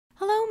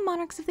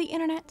monarchs of the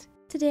internet!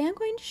 Today I'm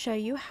going to show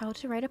you how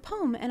to write a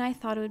poem, and I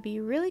thought it would be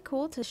really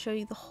cool to show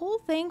you the whole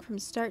thing from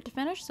start to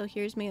finish, so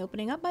here's me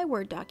opening up my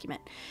Word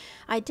document.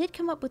 I did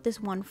come up with this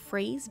one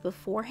phrase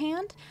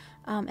beforehand,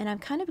 and I'm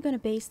kind of going to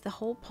base the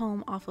whole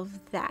poem off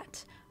of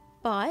that.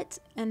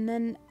 And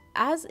then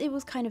as it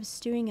was kind of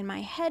stewing in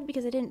my head,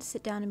 because I didn't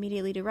sit down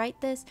immediately to write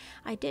this,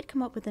 I did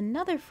come up with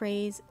another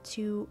phrase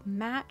to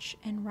match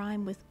and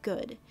rhyme with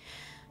good.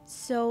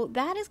 So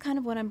that is kind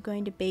of what I'm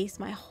going to base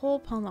my whole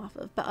poem off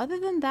of. But other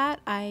than that,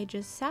 I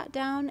just sat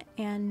down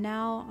and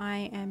now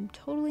I am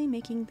totally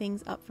making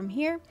things up from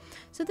here.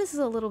 So this is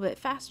a little bit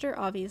faster,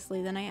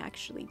 obviously, than I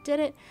actually did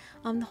it.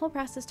 The whole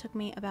process took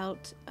me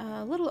about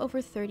a little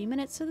over 30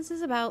 minutes. So this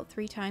is about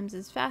 3 times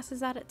as fast as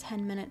that at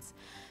 10 minutes.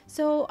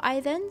 So I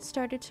then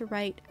started to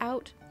write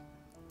out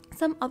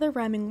some other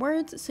rhyming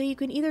words, so you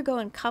can either go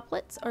in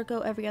couplets or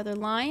go every other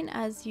line,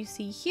 as you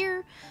see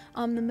here.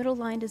 The middle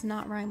line does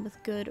not rhyme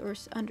with good or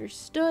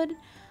understood.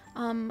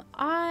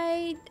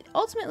 I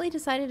ultimately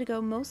decided to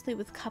go mostly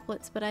with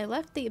couplets, but I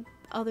left the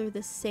other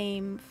the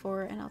same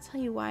and I'll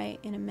tell you why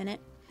in a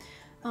minute.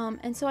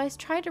 And so I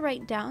tried to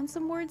write down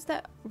some words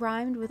that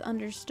rhymed with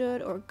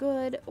understood or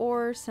good,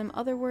 or some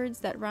other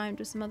words that rhymed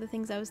with some other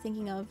things I was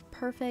thinking of,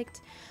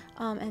 perfect.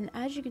 And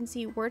as you can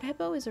see, Word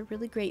Hippo is a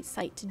really great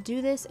site to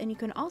do this, and you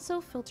can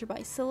also filter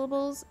by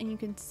syllables, and you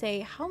can say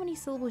how many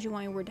syllables you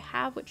want your word to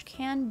have, which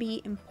can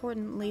be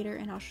important later,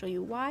 and I'll show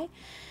you why.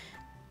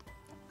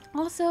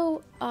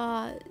 Also,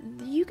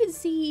 you can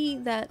see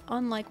that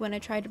unlike when I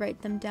tried to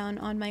write them down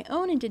on my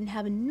own and didn't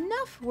have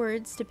enough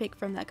words to pick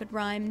from that could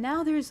rhyme,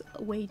 now there's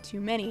way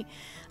too many.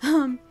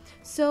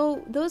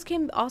 So those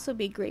can also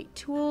be great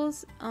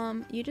tools.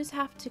 You just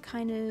have to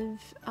kind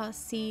of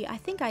see. I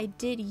think I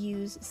did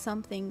use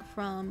something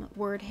from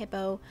Word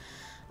Hippo.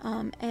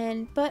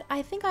 But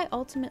I think I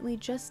ultimately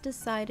just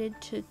decided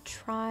to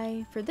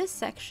try, for this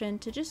section,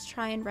 to just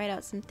try and write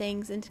out some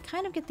things and to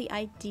kind of get the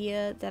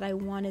idea that I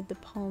wanted the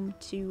poem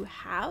to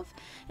have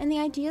and the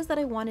ideas that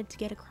I wanted to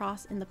get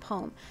across in the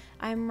poem.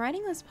 I'm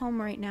writing this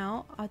poem right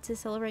now to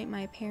celebrate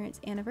my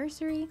parents'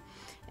 anniversary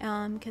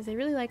because I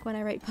really like when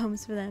I write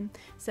poems for them.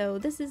 So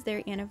this is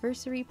their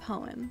anniversary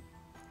poem.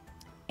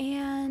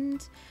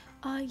 And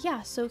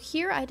yeah, so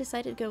here I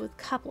decided to go with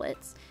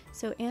couplets,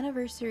 so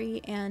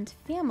anniversary and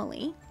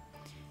family.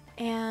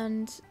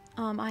 And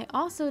I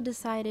also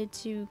decided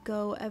to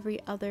go every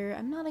other,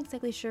 I'm not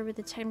exactly sure what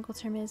the technical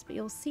term is, but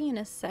you'll see in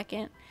a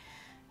second.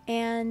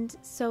 And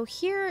so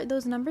here,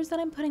 those numbers that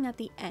I'm putting at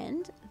the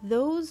end,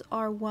 those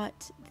are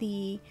what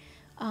the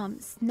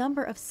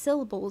number of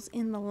syllables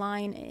in the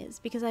line is,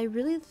 because I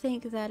really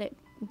think that it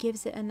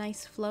gives it a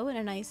nice flow and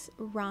a nice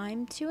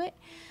rhyme to it.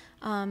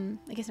 I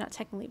guess not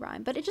technically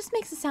rhyme, but it just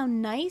makes it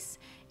sound nice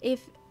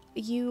if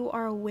you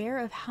are aware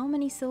of how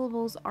many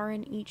syllables are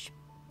in each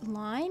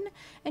line,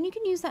 and you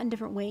can use that in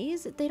different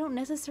ways. They don't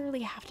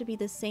necessarily have to be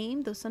the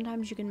same, though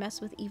sometimes you can mess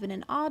with even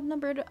and odd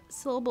numbered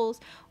syllables,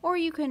 or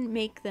you can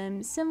make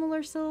them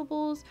similar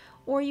syllables,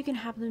 or you can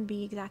have them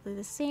be exactly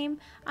the same.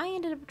 I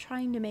ended up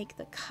trying to make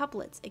the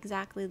couplets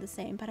exactly the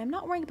same, but I'm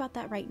not worrying about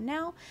that right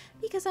now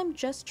because I'm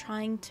just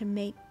trying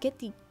to get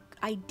the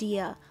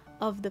idea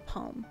of the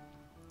poem.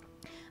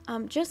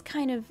 Just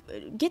kind of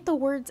get the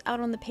words out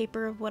on the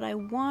paper of what I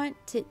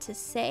want it to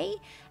say,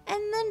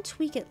 and then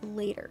tweak it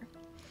later.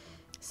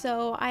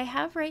 So I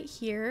have right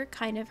here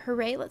kind of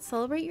hooray, let's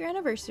celebrate your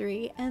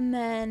anniversary, and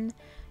then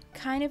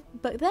kind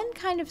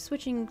of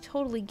switching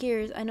totally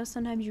gears. I know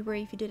sometimes you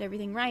worry if you did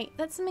everything right.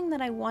 That's something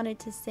that I wanted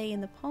to say in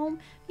the poem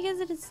because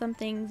it is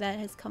something that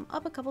has come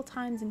up a couple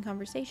times in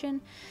conversation,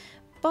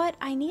 but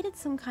I needed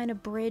some kind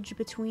of bridge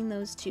between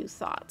those two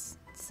thoughts.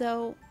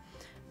 So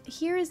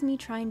here is me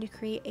trying to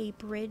create a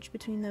bridge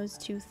between those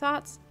two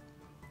thoughts.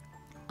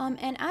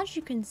 And as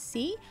you can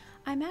see,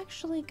 I'm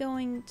actually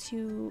going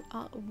to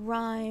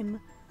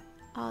rhyme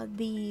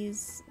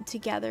these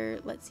together.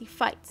 Let's see,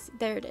 fights.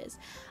 There it is.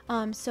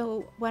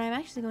 So what I'm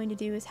actually going to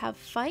do is have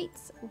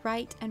fights,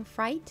 right, and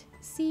fright.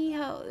 See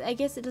how, I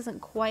guess it doesn't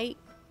quite,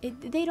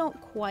 they don't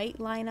quite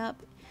line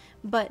up,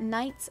 but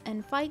nights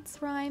and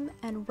fights rhyme,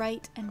 and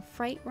right and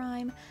fright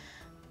rhyme.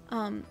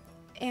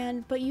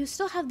 But you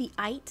still have the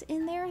 "ite"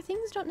 in there.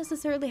 Things don't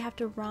necessarily have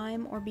to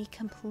rhyme or be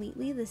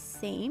completely the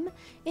same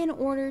in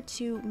order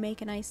to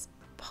make a nice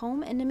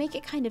poem and to make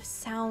it kind of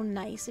sound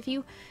nice.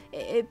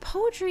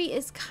 Poetry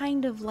is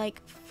kind of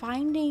like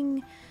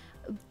finding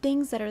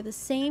things that are the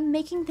same,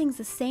 making things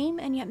the same,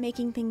 and yet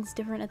making things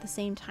different at the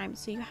same time.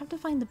 So you have to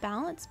find the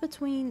balance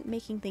between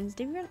making things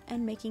different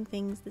and making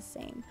things the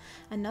same.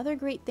 Another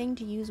great thing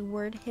to use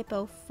Word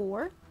Hippo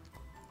for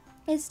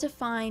is to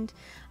find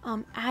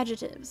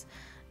adjectives.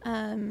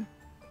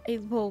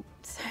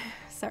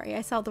 Sorry,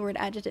 I saw the word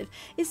adjective,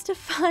 is to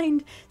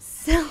find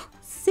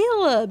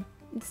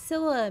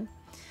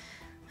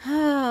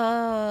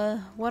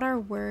what are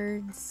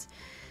words?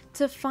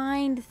 To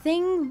find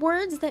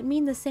words that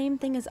mean the same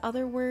thing as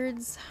other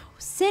words.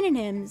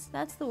 Synonyms,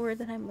 that's the word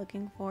that I'm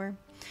looking for.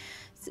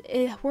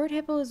 Word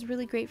Hippo is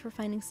really great for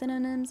finding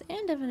synonyms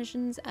and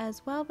definitions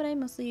as well, but I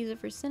mostly use it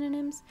for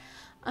synonyms.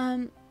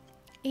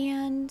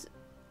 And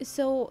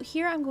So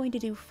here I'm going to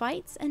do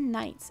fights and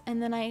nights,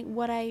 and then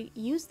what I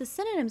use the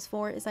synonyms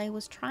for is I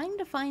was trying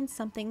to find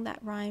something that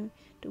rhymed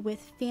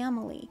with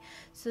family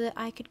so that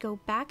I could go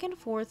back and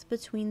forth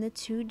between the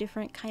two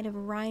different kind of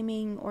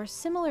rhyming or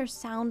similar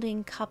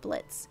sounding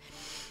couplets,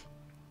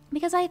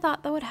 because I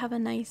thought that would have a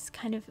nice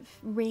kind of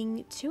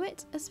ring to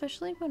it,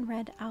 especially when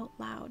read out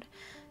loud.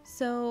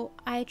 So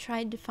I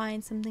tried to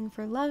find something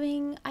for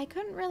loving. I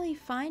couldn't really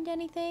find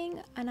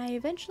anything, and I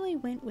eventually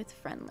went with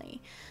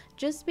friendly,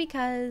 just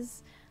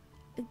because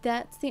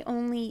that's the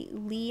only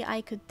Lee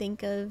I could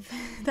think of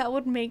that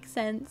would make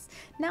sense.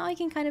 Now I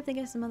can kind of think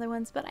of some other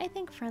ones, but I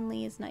think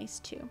friendly is nice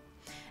too.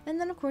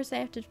 And then of course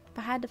I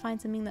had to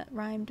find something that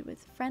rhymed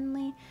with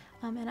friendly,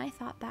 and I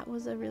thought that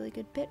was a really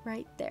good bit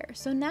right there.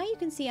 So now you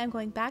can see I'm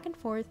going back and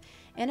forth: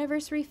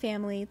 anniversary,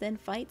 family, then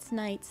fights,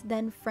 nights,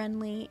 then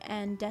friendly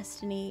and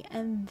destiny,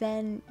 and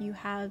then you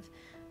have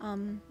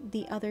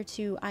the other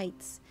two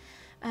ites.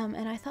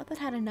 And I thought that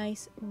had a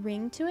nice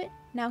ring to it.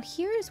 Now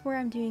here is where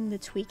I'm doing the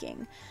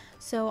tweaking.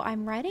 So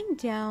I'm writing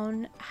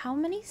down how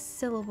many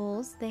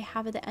syllables they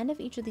have at the end of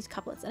each of these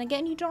couplets. And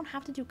again, you don't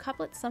have to do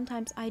couplets.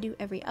 Sometimes I do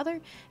every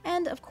other.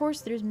 And of course,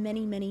 there's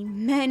many, many,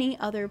 many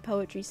other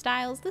poetry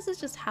styles. This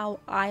is just how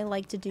I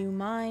like to do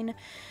mine.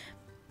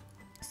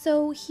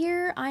 So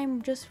here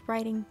I'm just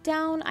writing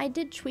down. I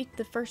did tweak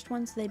the first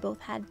one so they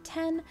both had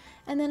 10,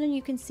 and then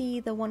you can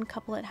see the one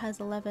couplet has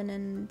 11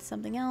 and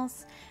something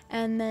else,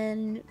 and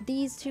then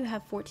these two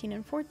have 14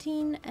 and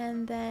 14,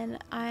 and then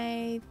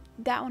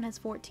that one has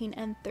 14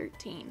 and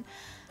 13.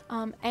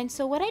 And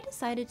so what I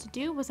decided to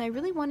do was I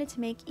really wanted to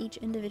make each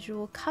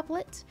individual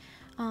couplet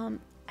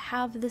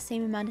have the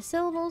same amount of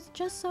syllables,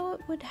 just so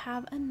it would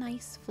have a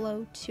nice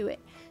flow to it.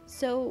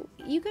 So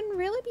you can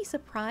really be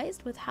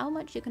surprised with how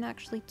much you can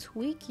actually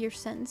tweak your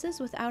sentences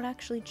without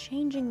actually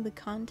changing the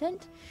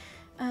content,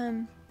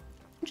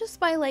 just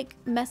by like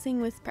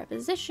messing with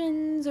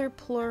prepositions or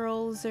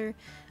plurals, or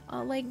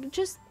like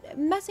just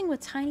messing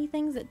with tiny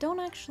things that don't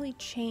actually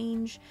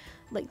change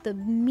like the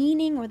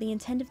meaning or the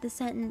intent of the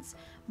sentence,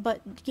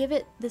 but give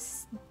it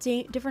this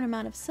different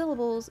amount of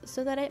syllables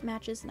so that it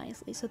matches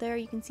nicely. So there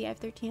you can see I have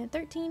 13 and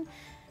 13.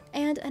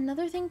 And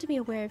another thing to be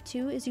aware of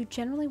too is you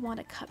generally want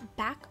to cut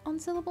back on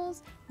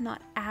syllables,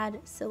 not add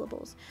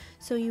syllables.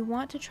 So you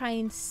want to try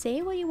and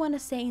say what you want to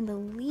say in the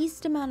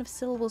least amount of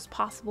syllables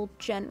possible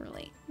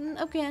generally.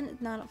 Again,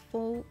 not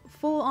a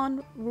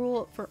full-on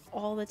rule for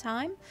all the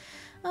time,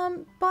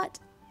 but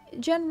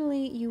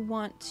generally you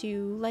want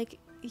to,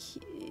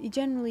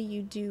 generally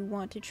you do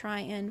want to try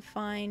and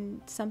find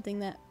something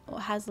that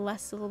has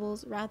less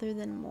syllables rather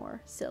than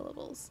more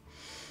syllables.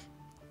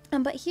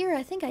 But here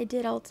I think I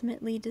did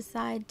ultimately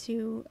decide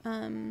to,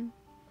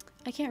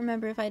 I can't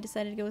remember if I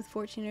decided to go with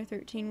 14 or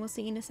 13, we'll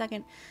see in a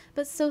second.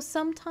 But so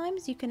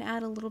sometimes you can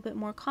add a little bit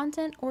more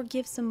content or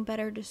give some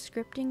better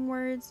descripting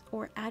words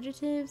or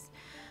adjectives,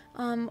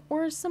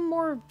 or some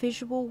more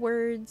visual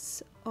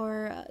words,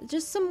 or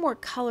just some more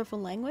colorful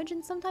language,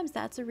 and sometimes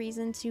that's a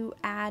reason to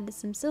add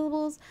some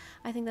syllables.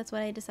 I think that's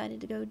what I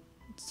decided to go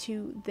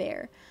to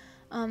there.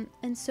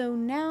 And so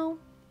now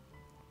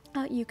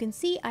you can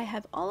see I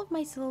have all of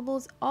my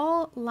syllables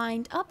all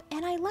lined up,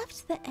 and I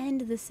left the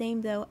end the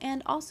same though,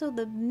 and also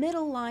the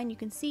middle line. You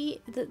can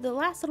see the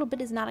last little bit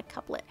is not a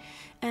couplet,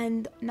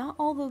 and not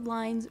all the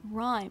lines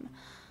rhyme.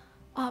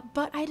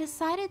 But I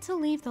decided to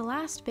leave the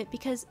last bit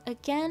because,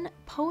 again,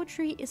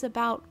 poetry is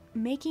about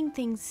making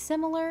things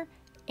similar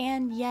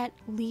and yet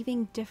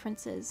leaving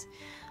differences.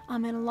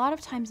 And a lot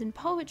of times in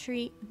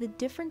poetry, the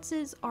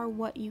differences are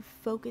what you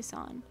focus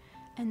on.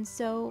 And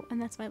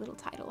that's my little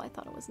title. I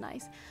thought it was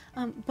nice.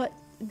 But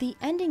the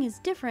ending is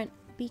different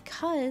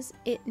because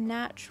it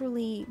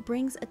naturally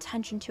brings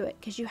attention to it,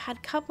 because you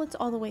had couplets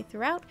all the way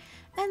throughout,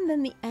 and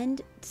then the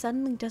end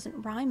suddenly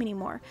doesn't rhyme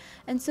anymore.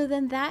 And so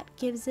then that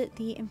gives it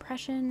the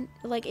impression,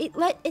 like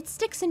it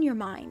sticks in your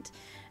mind,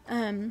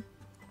 in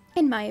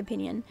my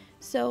opinion.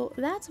 So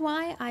that's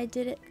why I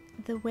did it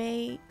the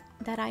way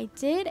that I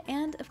did,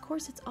 and of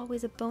course it's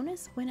always a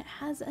bonus when it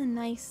has a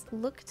nice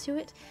look to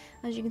it.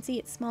 As you can see,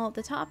 it's small at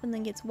the top and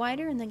then gets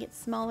wider and then gets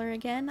smaller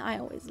again. I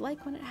always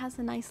like when it has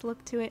a nice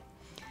look to it.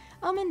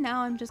 And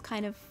now I'm just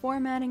kind of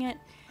formatting it.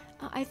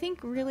 I think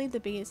really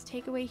the biggest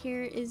takeaway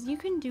here is you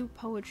can do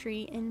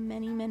poetry in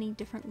many, many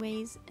different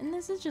ways, and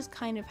this is just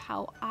kind of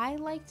how I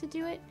like to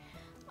do it,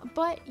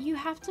 but you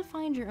have to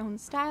find your own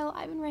style.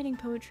 I've been writing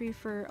poetry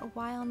for a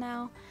while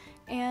now,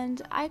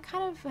 and I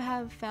kind of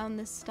have found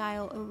this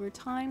style over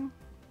time,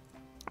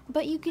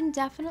 but you can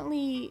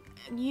definitely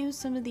use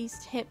some of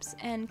these tips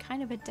and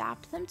kind of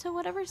adapt them to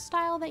whatever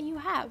style that you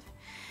have.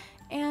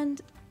 And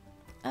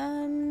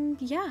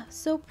yeah,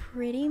 so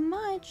pretty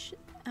much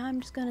I'm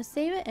just gonna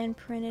save it and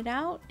print it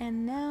out,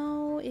 and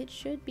now it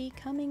should be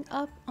coming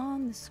up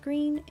on the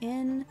screen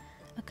in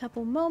a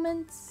couple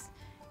moments.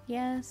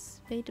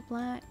 Yes, fade to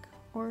black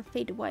or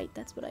fade to white,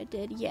 that's what I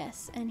did.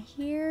 Yes, and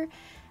here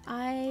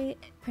I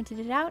printed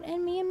it out,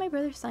 and me and my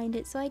brother signed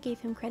it, so I gave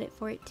him credit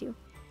for it too.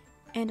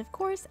 And of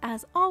course,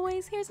 as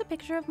always, here's a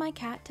picture of my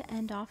cat to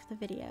end off the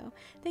video.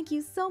 Thank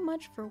you so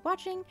much for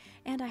watching,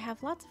 and I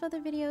have lots of other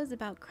videos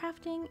about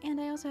crafting, and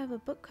I also have a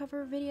book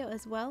cover video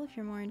as well if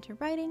you're more into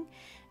writing.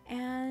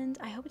 And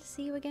I hope to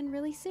see you again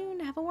really soon.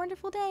 Have a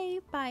wonderful day.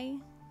 Bye!